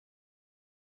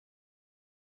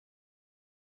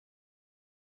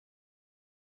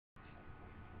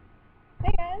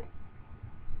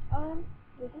Um,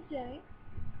 this is Jenny.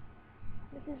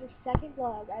 This is the second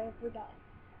vlog I have ever done.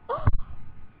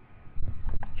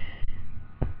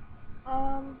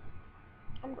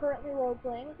 I'm currently role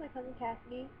playing with my cousin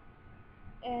Cassidy,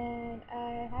 and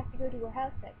I have to go to her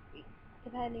house next week,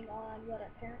 depending on what our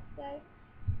parents say.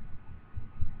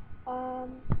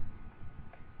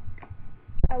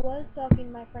 I was talking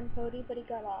to my friend Cody, but he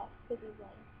got off because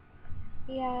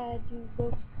he had to go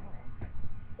somewhere.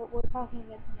 But we're talking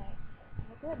again tonight.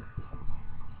 We're good.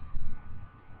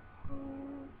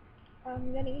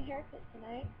 I'm getting a haircut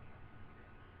tonight.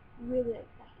 Really excited.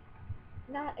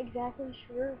 Not exactly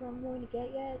sure what I'm going to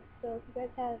get yet, so if you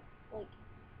guys have like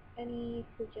any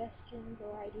suggestions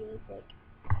or ideas, like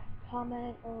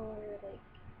comment or like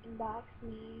inbox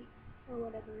me or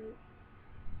whatever.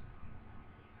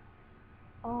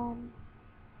 I'm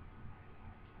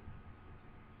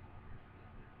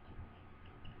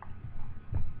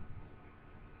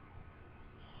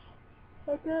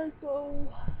gonna go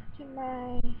to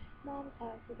my mom's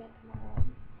house again tomorrow,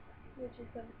 which is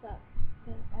gonna suck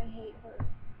since I hate her.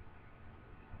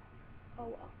 Oh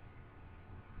well.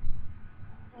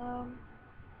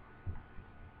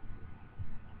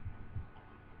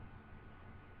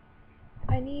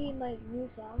 I need like new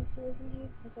songs to listen to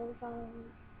because all the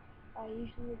songs I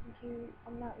usually listen to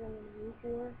I'm not really in the mood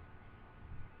for.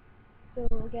 So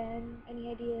again, any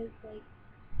ideas like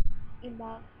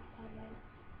inbox, comments,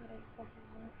 whatever fucking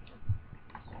want.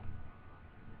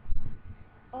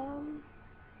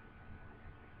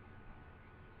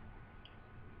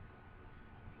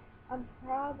 I'm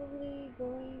probably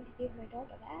going to give my dog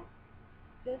a bath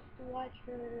just to watch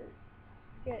her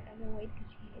get annoyed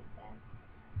because she hates baths.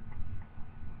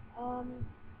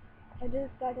 I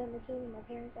just got done listening to my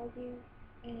parents argue,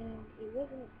 and it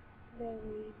wasn't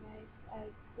very nice.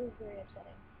 It was very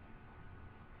upsetting.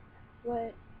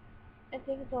 But I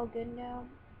think it's all good now.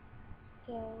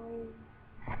 So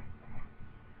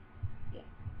yeah.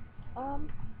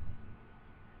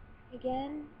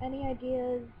 Again, any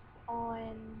ideas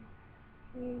on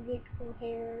music or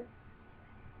hair?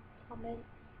 Comment,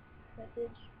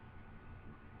 message.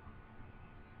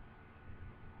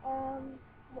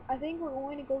 I think we're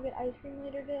going to go get ice cream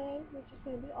later today, which is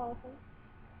going to be awesome.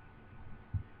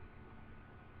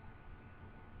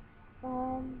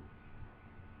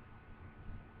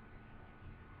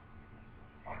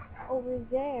 Over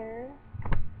there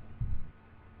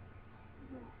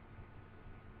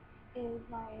is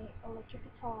my electric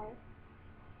guitar.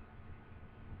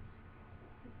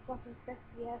 It's fucking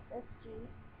sexy ass SG.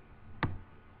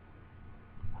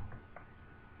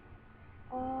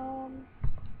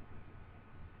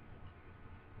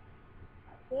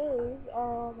 Those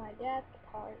are my dad's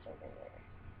guitars over there.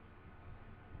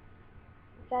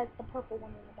 That's the purple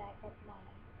one in the back, that's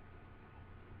mine.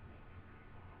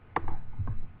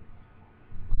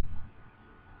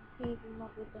 He's in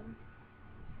love with them.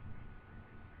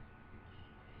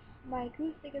 My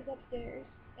acoustic is upstairs,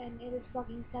 and it is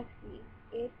fucking sexy.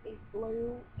 It is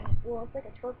blue, and well, it's like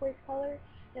a turquoise color,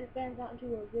 then it fans out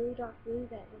into a really dark blue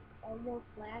that is almost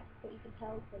black, but you can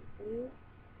tell it's like blue,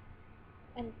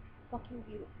 and it's fucking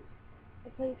beautiful.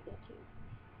 It plays good too.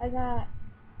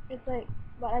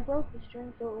 But I broke the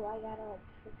string, so I gotta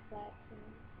fix that.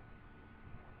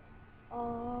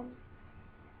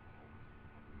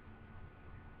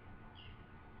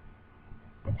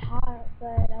 It's hot,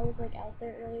 but I was like out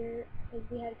there earlier because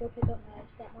we had to go pick up my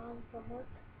stepmom from work.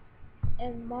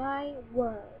 And my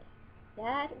word,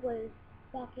 that was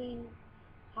fucking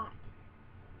hot.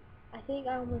 I think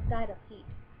I almost died of heat.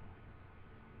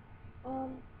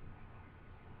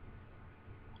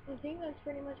 I think that's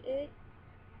pretty much it.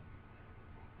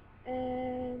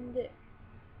 And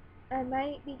I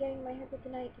might be getting my haircut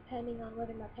tonight depending on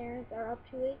whether my parents are up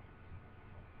to it.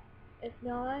 If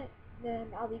not, then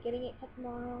I'll be getting it cut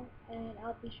tomorrow, and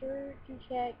I'll be sure to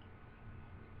check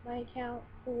my account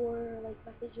for like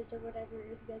messages or whatever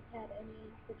if you guys had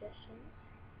any suggestions.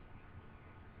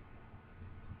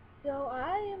 So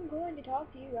I am going to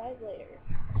talk to you guys later.